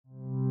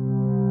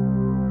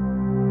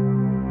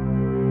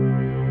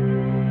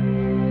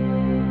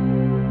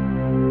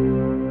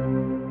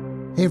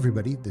Hey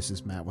everybody, this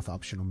is Matt with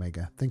Option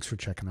Omega. Thanks for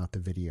checking out the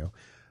video.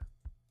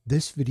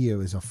 This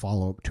video is a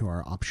follow-up to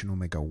our Option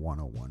Omega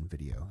 101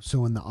 video.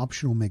 So in the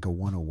Option Omega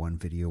 101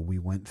 video, we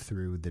went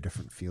through the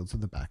different fields of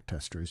the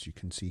backtester, as you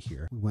can see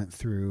here. We went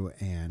through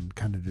and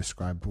kind of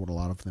described what a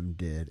lot of them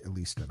did, at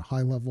least at a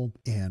high level,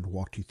 and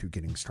walked you through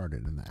getting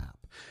started in the app.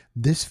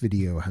 This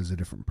video has a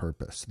different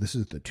purpose. This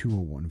is the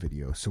 201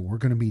 video, so we're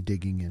going to be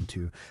digging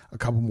into a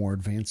couple more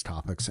advanced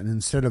topics, and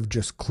instead of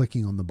just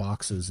clicking on the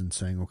boxes and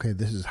saying, okay,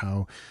 this is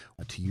how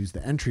to use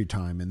the entry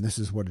time, and this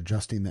is what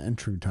adjusting the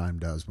entry time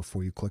does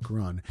before you click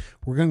run,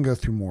 we're going to go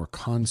through more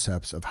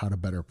concepts of how to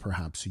better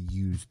perhaps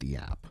use the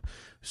app.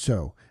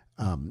 So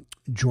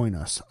join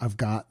us. I've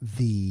got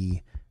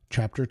the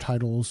chapter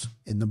titles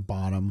in the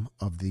bottom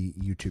of the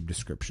YouTube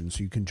description,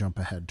 so you can jump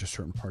ahead to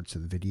certain parts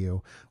of the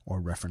video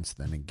or reference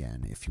them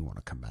again if you want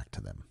to come back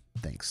to them.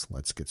 Thanks.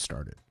 Let's get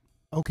started.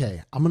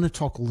 Okay, I'm going to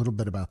talk a little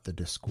bit about the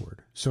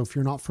Discord. So if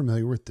you're not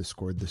familiar with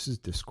Discord, this is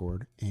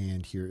Discord,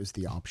 and here is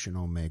the Option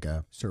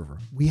Omega server.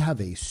 We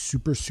have a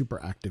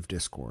super active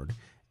Discord.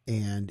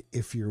 And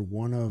if you're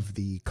one of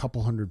the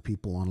couple hundred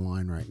people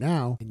online right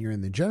now and you're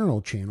in the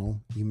general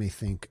channel, you may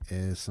think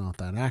it's not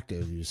that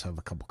active. You just have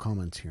a couple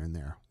comments here and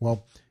there.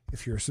 Well,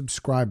 if you're a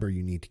subscriber,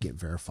 you need to get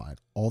verified.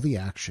 All the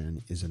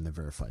action is in the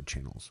verified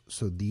channels.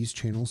 So these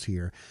channels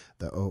here,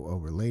 the OO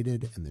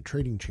related and the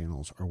trading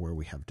channels, are where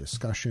we have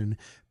discussion.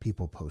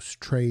 People post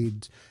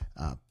trades,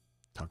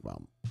 talk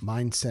about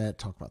mindset,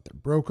 talk about their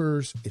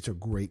brokers. It's a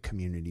great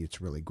community.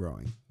 It's really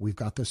growing. We've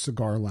got the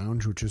Cigar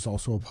Lounge, which is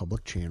also a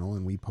public channel,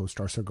 and we post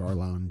our Cigar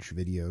Lounge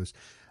videos,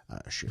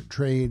 shared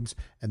trades,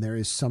 and there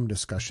is some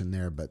discussion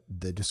there, but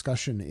the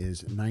discussion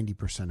is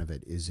 90% of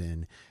it is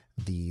in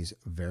these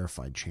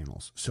verified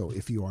channels. So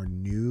if you are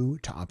new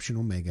to Option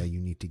Omega, you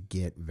need to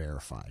get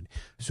verified.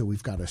 So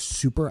we've got a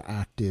super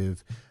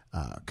active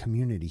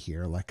community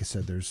here. Like I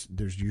said,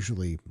 there's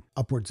usually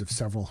upwards of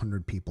several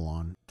hundred people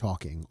on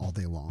talking all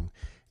day long.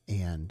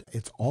 And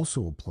it's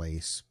also a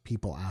place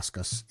people ask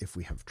us if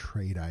we have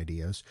trade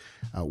ideas.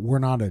 We're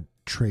not a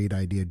trade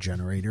idea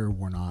generator.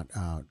 We're not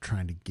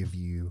trying to give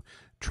you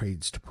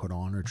trades to put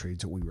on or trades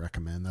that we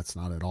recommend. That's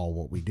not at all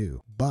what we do.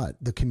 But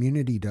the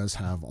community does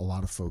have a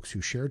lot of folks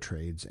who share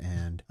trades,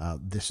 and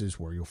this is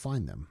where you'll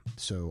find them.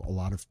 So a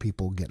lot of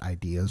people get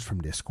ideas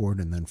from Discord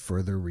and then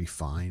further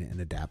refine and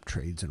adapt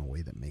trades in a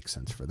way that makes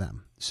sense for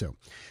them. So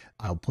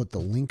I'll put the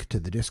link to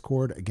the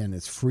Discord. Again,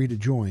 it's free to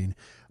join,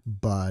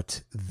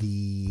 but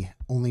the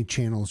only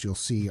channels you'll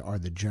see are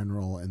the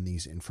general and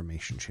these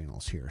information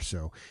channels here.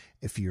 So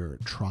if you're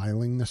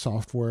trialing the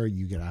software,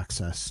 you get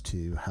access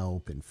to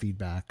help and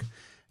feedback.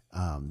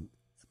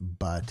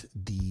 But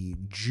the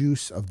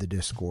juice of the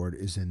Discord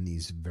is in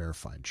these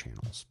verified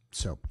channels.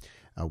 So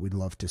we'd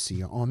love to see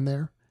you on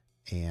there,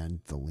 and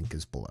the link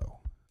is below.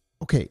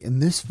 Okay, in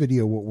this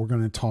video, what we're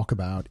going to talk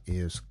about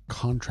is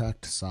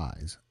contract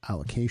size,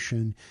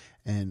 allocation,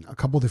 and a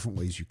couple different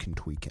ways you can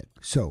tweak it.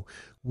 So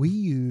we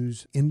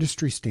use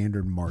industry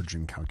standard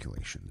margin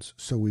calculations.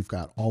 So we've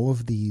got all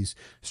of these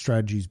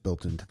strategies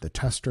built into the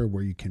tester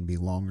where you can be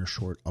long or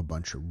short a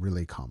bunch of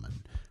really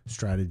common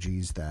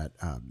strategies that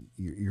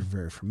you're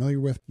very familiar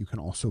with. You can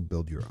also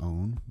build your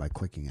own by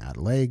clicking add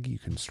leg. You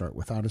can start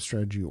without a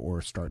strategy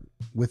or start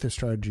with a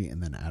strategy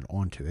and then add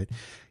on to it.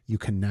 You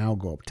can now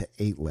go up to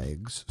 8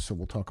 legs. So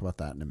we'll talk about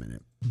that in a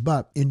minute.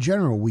 But in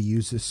general, we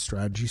use this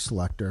strategy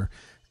selector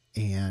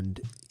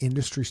and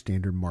industry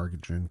standard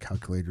margin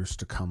calculators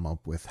to come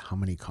up with how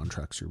many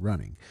contracts you're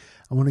running.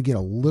 I want to get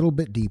a little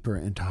bit deeper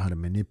into how to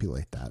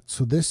manipulate that.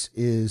 So this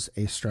is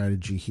a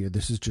strategy here.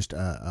 This is just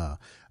a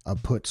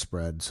put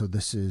spread. So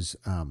this is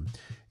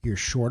you're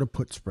short a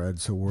put spread.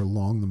 So we're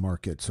long the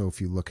market. So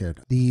if you look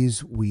at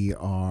these, we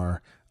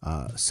are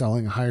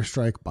selling a higher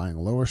strike, buying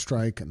a lower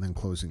strike, and then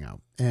closing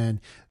out.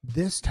 And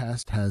this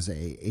test has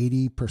a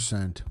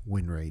 80%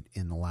 win rate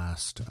in the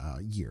last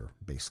year,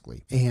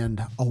 basically.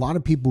 And a lot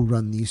of people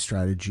run these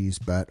strategies,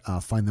 but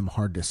find them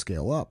hard to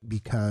scale up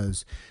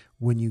because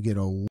when you get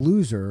a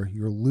loser,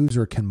 your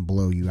loser can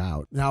blow you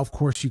out. Now, of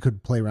course, you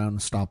could play around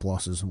with stop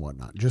losses and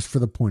whatnot. Just for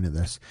the point of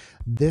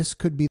this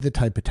could be the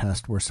type of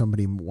test where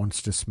somebody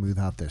wants to smooth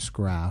out this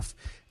graph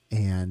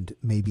and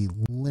maybe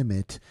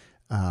limit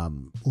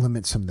some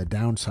of the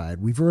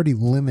downside. We've already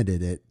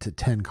limited it to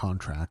 10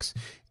 contracts.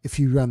 If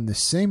you run the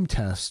same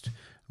test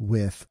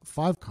with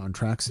 5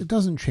 contracts, it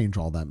doesn't change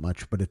all that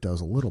much, but it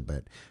does a little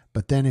bit.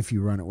 But then if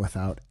you run it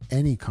without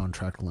any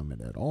contract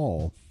limit at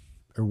all,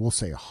 or we'll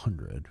say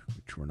 100,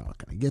 which we're not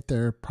going to get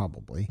there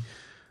probably,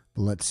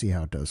 but let's see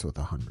how it does with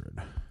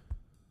 100.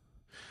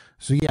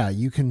 So yeah,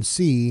 you can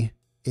see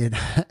it,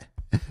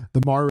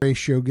 the MAR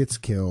ratio gets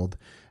killed,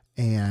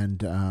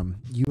 and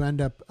you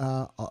end up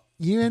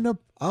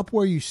up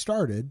where you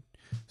started.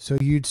 So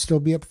you'd still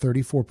be up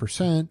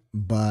 34%,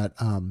 but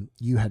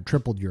you had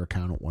tripled your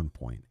account at one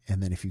point.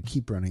 And then if you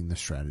keep running the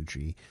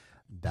strategy,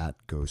 that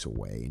goes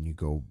away and you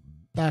go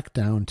back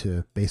down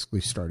to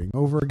basically starting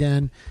over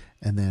again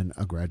and then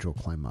a gradual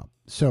climb up.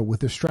 So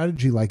with a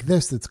strategy like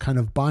this, that's kind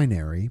of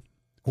binary,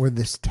 or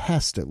this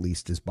test at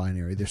least is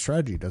binary. Their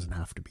strategy doesn't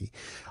have to be.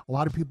 A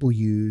lot of people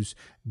use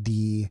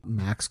the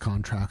max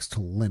contracts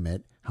to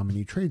limit how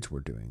many trades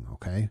we're doing.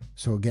 Okay.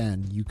 So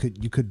again, you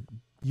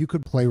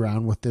could play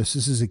around with this.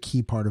 This is a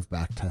key part of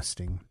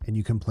backtesting, and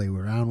you can play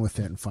around with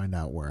it and find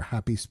out where a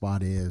happy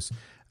spot is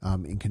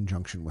in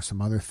conjunction with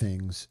some other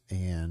things.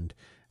 And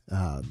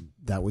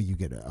that way you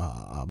get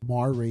a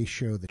MAR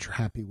ratio that you're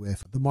happy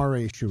with. The MAR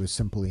ratio is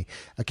simply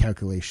a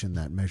calculation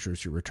that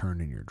measures your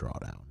return and your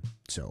drawdown.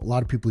 So a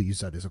lot of people use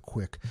that as a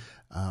quick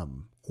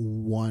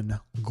one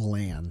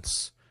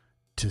glance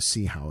to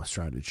see how a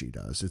strategy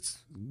does.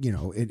 It's,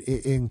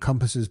 it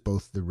encompasses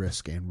both the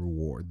risk and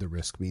reward, the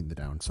risk being the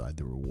downside,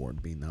 the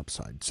reward being the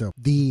upside. So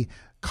the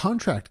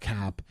contract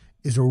cap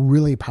is a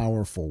really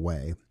powerful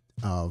way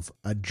of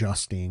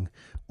adjusting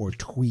or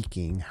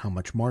tweaking how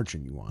much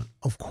margin you want.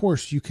 Of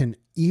course, you can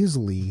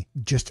easily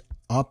just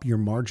up your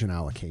margin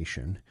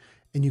allocation,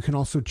 and you can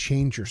also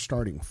change your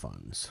starting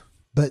funds.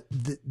 But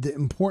the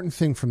important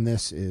thing from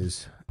this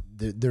is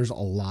there's a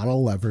lot of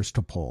levers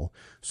to pull.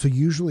 So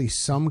usually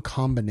some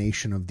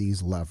combination of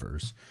these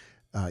levers,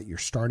 your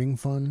starting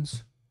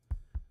funds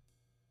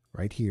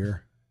right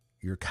here,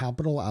 your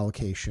capital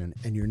allocation,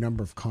 and your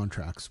number of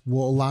contracts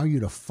will allow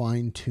you to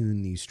fine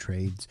tune these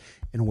trades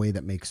in a way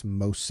that makes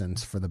most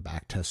sense for the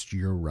backtest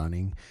you're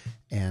running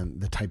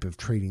and the type of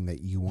trading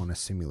that you want to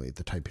simulate,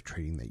 the type of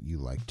trading that you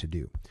like to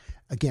do.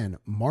 Again,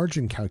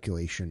 margin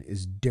calculation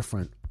is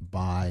different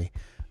by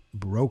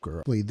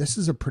broker. This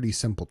is a pretty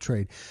simple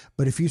trade,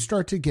 but if you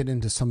start to get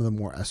into some of the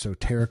more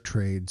esoteric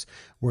trades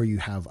where you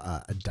have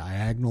a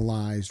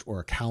diagonalized or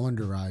a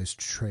calendarized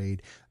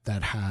trade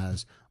that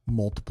has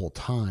multiple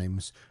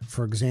times,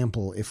 for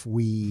example, if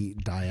we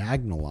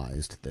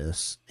diagonalized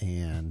this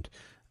and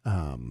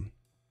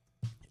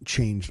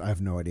changed, I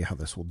have no idea how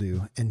this will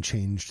do, and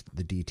changed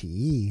the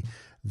DTE,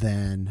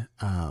 then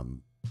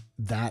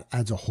that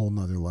adds a whole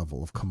nother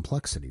level of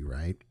complexity,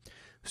 right?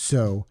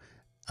 So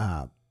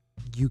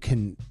you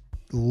can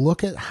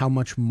look at how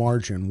much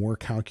margin we're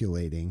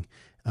calculating.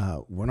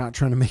 We're not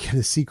trying to make it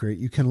a secret.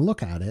 You can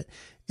look at it.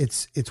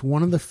 It's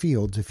one of the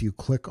fields. If you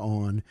click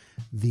on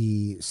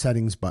the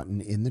settings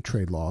button in the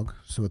trade log,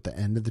 so at the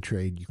end of the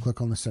trade, you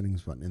click on the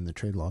settings button in the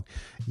trade log,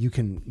 you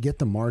can get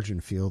the margin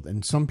field.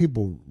 And some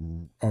people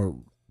are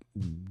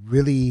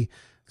really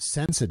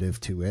sensitive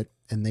to it,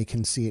 and they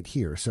can see it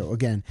here. So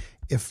again,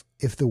 if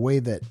the way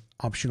that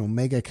Option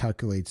Omega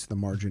calculates the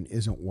margin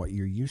isn't what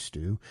you're used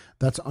to,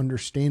 that's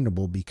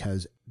understandable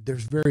because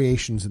there's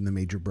variations in the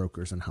major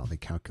brokers on how they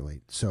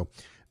calculate. So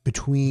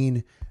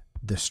between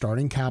the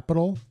starting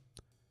capital,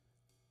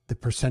 the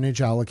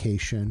percentage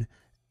allocation,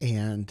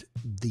 and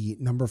the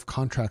number of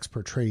contracts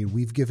per trade,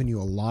 we've given you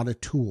a lot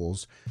of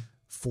tools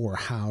for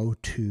how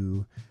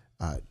to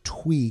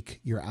tweak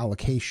your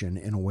allocation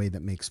in a way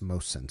that makes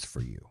most sense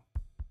for you.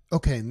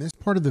 Okay, in this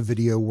part of the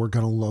video, we're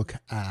going to look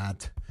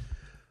at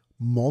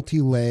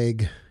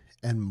multi-leg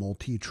and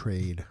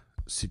multi-trade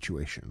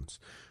situations.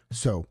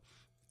 So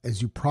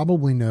as you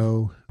probably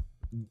know,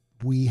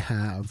 we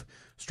have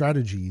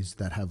strategies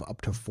that have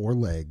up to 4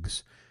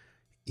 legs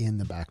in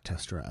the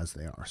backtester as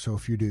they are. So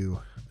if you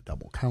do a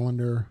double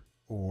calendar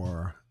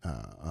or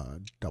a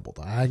double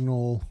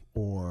diagonal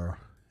or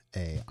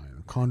a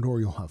iron condor,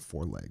 you'll have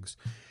 4 legs.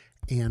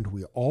 And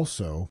we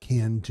also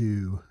can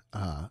do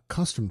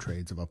custom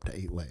trades of up to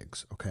 8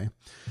 legs. Okay.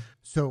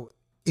 So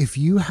if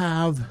you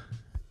have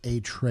a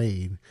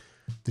trade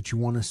that you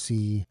want to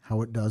see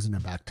how it does in a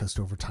backtest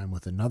over time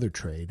with another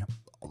trade,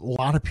 a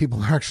lot of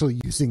people are actually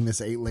using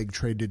this 8-leg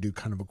trade to do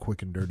kind of a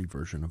quick and dirty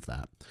version of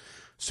that.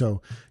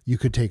 So you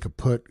could take a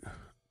put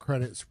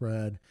credit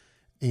spread,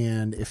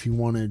 and if you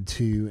wanted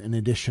to, in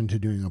addition to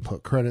doing a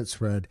put credit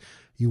spread,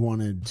 you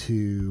wanted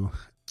to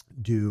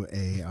do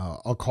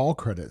a call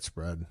credit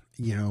spread,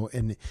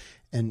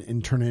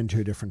 and turn it into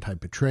a different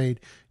type of trade,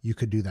 you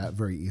could do that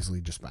very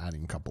easily just by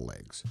adding a couple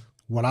legs.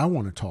 What I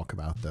want to talk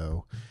about,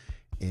 though,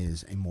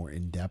 is a more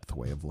in-depth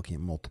way of looking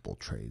at multiple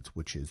trades,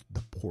 which is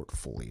the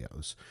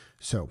portfolios.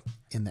 So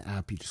in the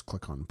app, you just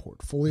click on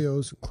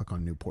portfolios and click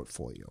on new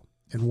portfolio.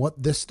 And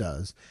what this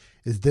does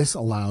is this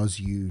allows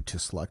you to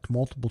select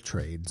multiple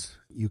trades.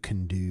 You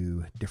can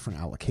do different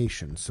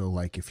allocations. So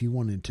like if you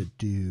wanted to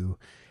do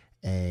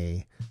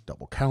a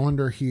double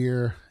calendar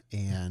here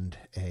and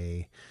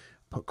a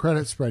put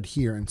credit spread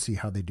here and see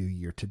how they do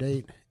year to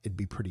date, it'd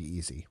be pretty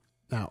easy.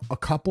 Now, a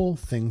couple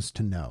things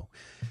to know.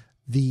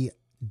 The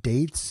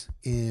dates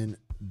in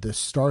the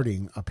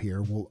starting up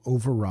here will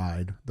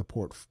override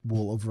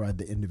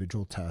the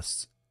individual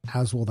tests,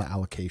 as will the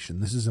allocation.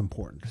 This is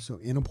important. So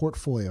in a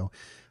portfolio,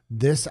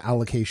 this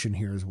allocation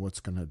here is what's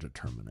going to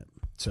determine it.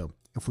 So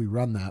if we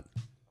run that,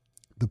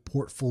 the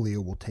portfolio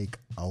will take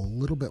a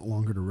little bit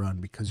longer to run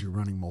because you're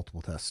running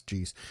multiple tests.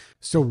 Geez,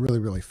 still really,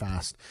 really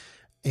fast.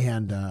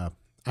 And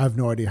I have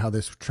no idea how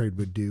this trade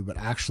would do, but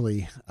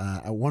actually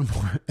at one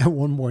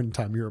point in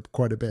time, you're up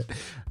quite a bit,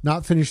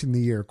 not finishing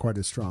the year quite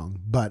as strong.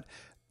 But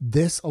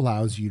this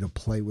allows you to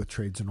play with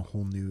trades in a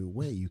whole new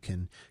way. You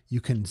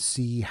can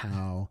see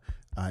how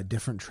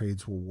different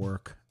trades will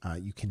work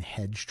You can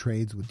hedge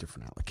trades with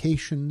different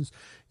allocations.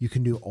 You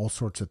can do all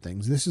sorts of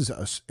things. This is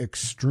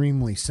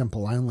extremely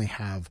simple. I only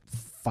have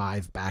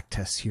 5 back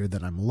tests here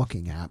that I'm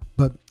looking at,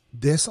 but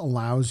this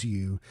allows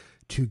you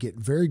to get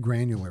very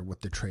granular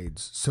with the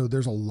trades. So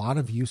there's a lot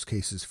of use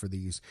cases for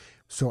these.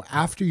 So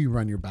after you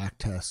run your back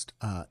test,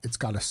 it's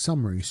got a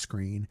summary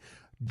screen,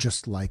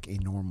 just like a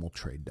normal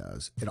trade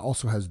does. It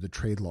also has the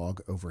trade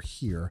log over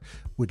here,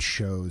 which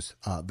shows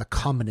the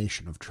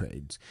combination of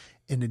trades.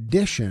 In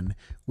addition,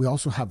 we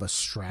also have a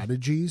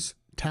strategies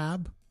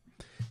tab,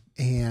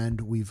 and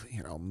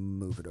here, I'll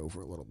move it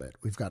over a little bit.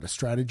 We've got a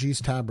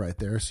strategies tab right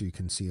there, so you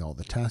can see all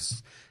the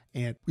tests.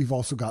 And we've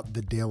also got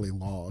the daily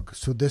log.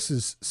 So this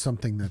is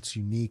something that's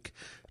unique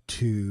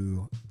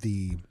to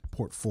the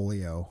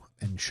portfolio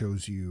and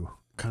shows you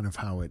kind of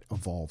how it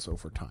evolves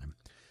over time.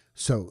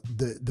 So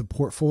the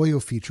portfolio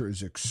feature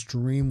is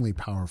extremely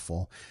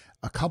powerful.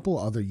 A couple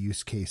other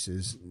use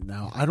cases.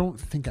 Now, I don't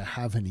think I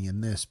have any in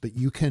this, but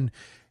you can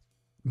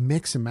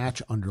mix and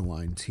match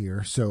underlines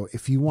here. So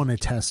if you want to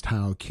test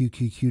how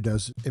QQQ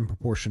does in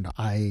proportion to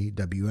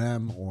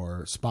IWM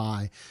or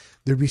SPY,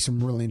 there'd be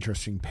some really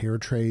interesting pair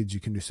trades. You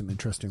can do some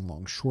interesting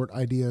long short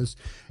ideas.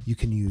 You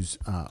can use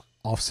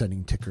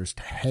offsetting tickers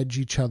to hedge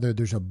each other.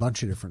 There's a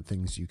bunch of different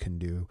things you can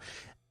do.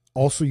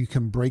 Also, you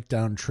can break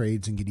down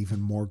trades and get even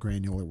more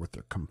granular with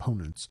their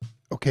components.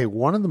 Okay,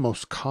 one of the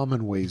most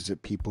common ways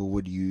that people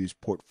would use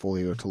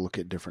portfolio to look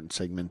at different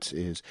segments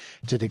is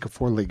to take a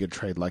 4-legged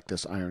trade like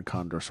this iron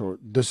condor. So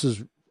this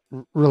is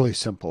really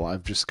simple.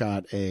 I've just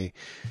got a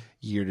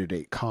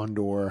year-to-date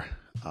condor,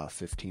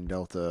 15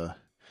 delta,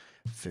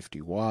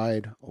 50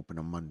 wide, open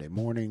on Monday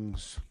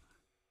mornings.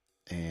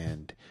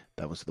 And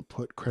that was the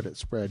put credit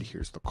spread.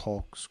 Here's the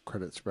call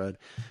credit spread.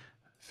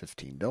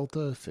 15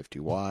 delta, 50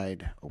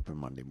 wide, open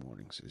Monday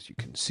mornings. As you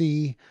can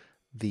see,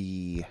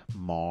 the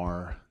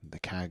MAR, the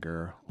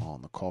CAGR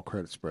on the call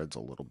credit spread's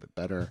a little bit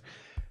better.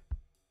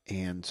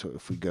 And so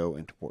if we go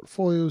into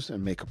portfolios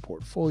and make a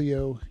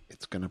portfolio,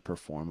 it's going to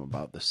perform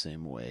about the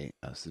same way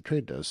as the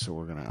trade does. So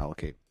we're going to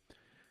allocate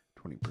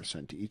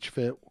 20% to each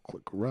fit. We'll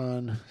click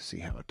run, see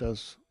how it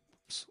does.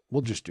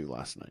 We'll just do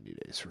last 90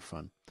 days for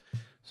fun.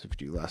 So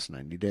if you do last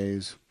 90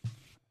 days,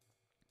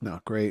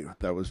 not great.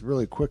 That was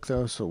really quick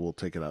though, so we'll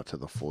take it out to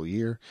the full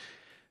year.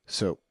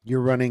 So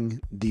you're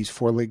running these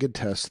 4-legged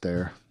tests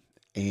there.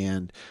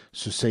 And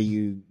so say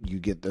you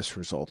get this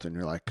result and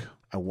you're like,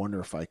 I wonder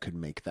if I could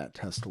make that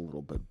test a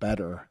little bit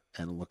better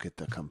and look at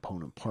the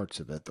component parts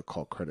of it, the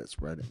call credit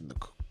spread and the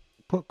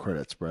put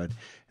credit spread,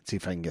 and see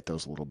if I can get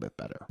those a little bit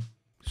better.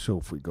 So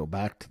if we go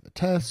back to the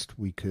test,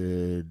 we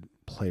could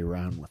play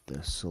around with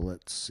this. So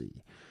let's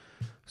see.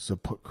 So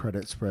put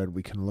credit spread,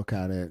 we can look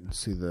at it and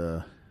see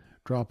the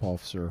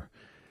drop-offs are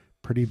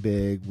pretty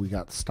big. We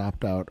got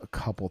stopped out a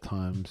couple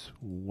times.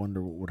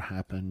 Wonder what would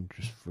happen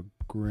just for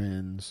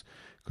grins,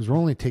 because we're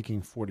only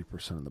taking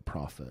 40% of the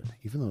profit.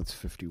 Even though it's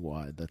 50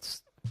 wide,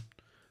 that's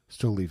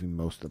still leaving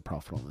most of the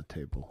profit on the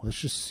table. Let's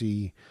just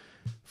see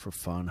for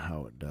fun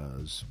how it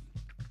does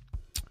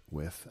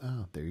with,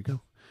 there you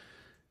go.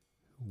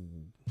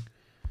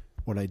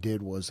 What I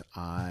did was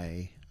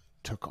I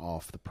took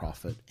off the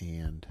profit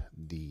and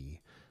the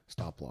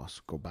stop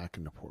loss, go back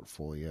into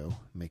portfolio,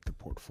 make the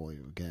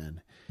portfolio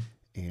again,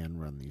 and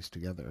run these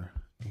together.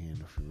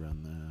 And if we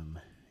run them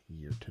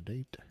year to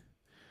date,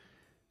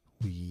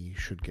 we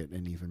should get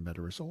an even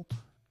better result.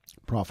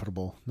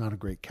 Profitable, not a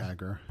great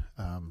CAGR,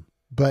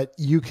 but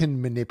you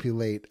can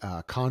manipulate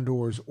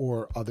condors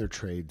or other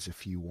trades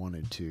if you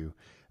wanted to.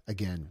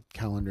 Again,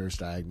 calendars,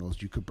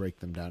 diagonals, you could break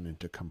them down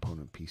into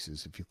component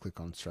pieces. If you click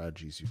on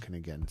strategies, you can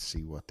again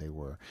see what they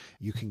were.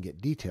 You can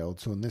get detailed.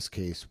 So in this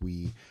case,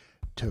 we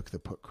took the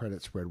put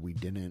credit spread. We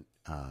didn't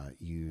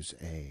use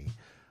a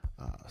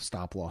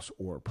stop loss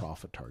or a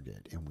profit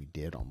target, and we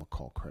did on the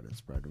call credit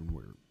spread, and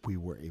we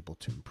were able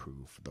to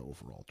improve the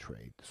overall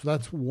trade. So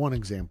that's one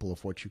example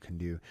of what you can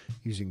do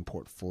using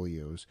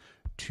portfolios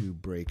to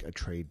break a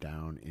trade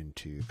down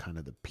into kind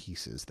of the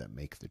pieces that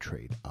make the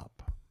trade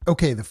up.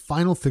 Okay, the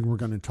final thing we're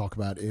going to talk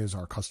about is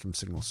our custom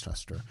signals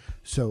tester.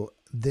 So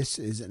this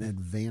is an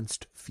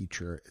advanced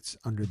feature. It's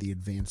under the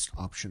advanced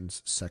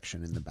options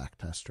section in the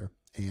Backtester.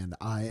 And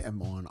I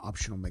am on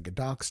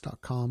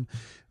optionalmegadocs.com,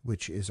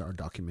 which is our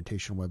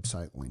documentation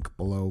website, link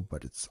below,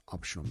 but it's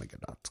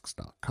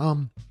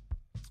optionalmegadocs.com.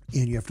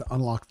 And you have to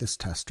unlock this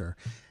tester.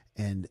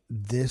 And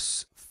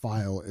this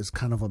file is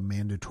kind of a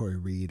mandatory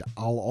read.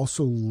 I'll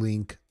also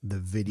link the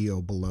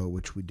video below,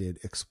 which we did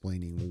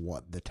explaining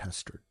what the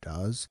tester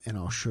does. And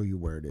I'll show you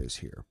where it is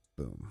here.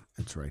 Boom,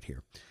 it's right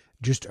here.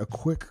 Just a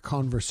quick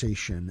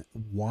conversation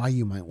why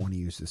you might want to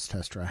use this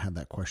tester. I had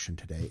that question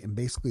today. And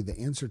basically the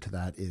answer to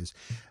that is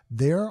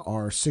there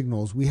are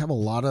signals. We have a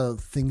lot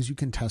of things you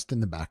can test in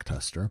the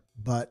Backtester,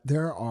 but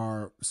there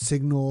are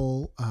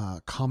signal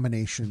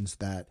combinations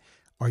that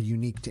are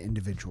unique to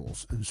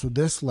individuals. And so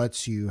this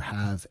lets you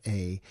have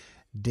a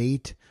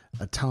date,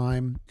 a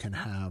time, you can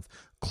have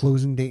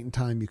closing date and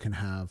time, you can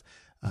have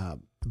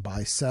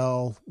buy,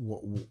 sell,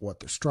 what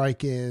the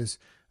strike is,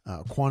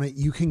 quantity.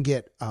 You can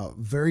get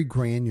very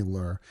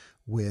granular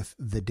with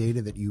the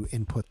data that you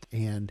input,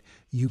 and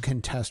you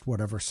can test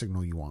whatever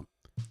signal you want.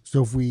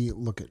 So if we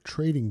look at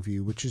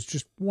TradingView, which is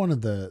just one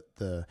of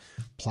the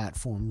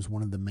platforms,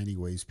 one of the many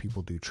ways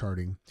people do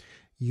charting,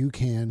 you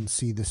can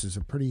see this is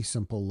a pretty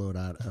simple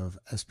loadout of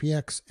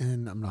SPX,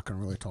 and I'm not going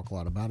to really talk a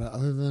lot about it.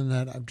 Other than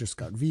that, I've just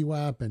got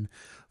VWAP and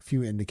a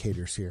few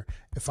indicators here.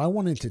 If I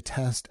wanted to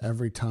test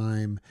every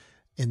time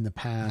in the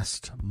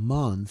past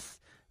month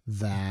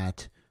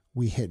that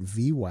we hit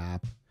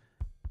VWAP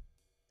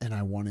and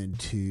I wanted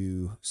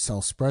to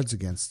sell spreads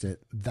against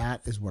it,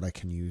 that is what I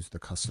can use the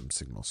custom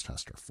signals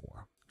tester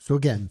for. So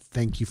again,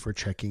 thank you for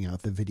checking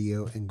out the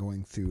video and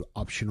going through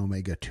Option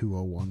Omega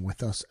 201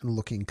 with us and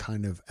looking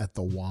kind of at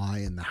the why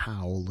and the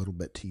how a little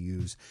bit to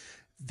use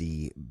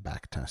the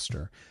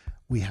backtester.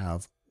 We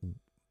have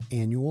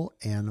annual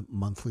and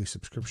monthly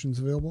subscriptions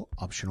available,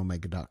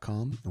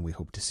 optionomega.com, and we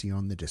hope to see you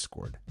on the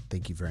Discord.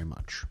 Thank you very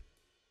much.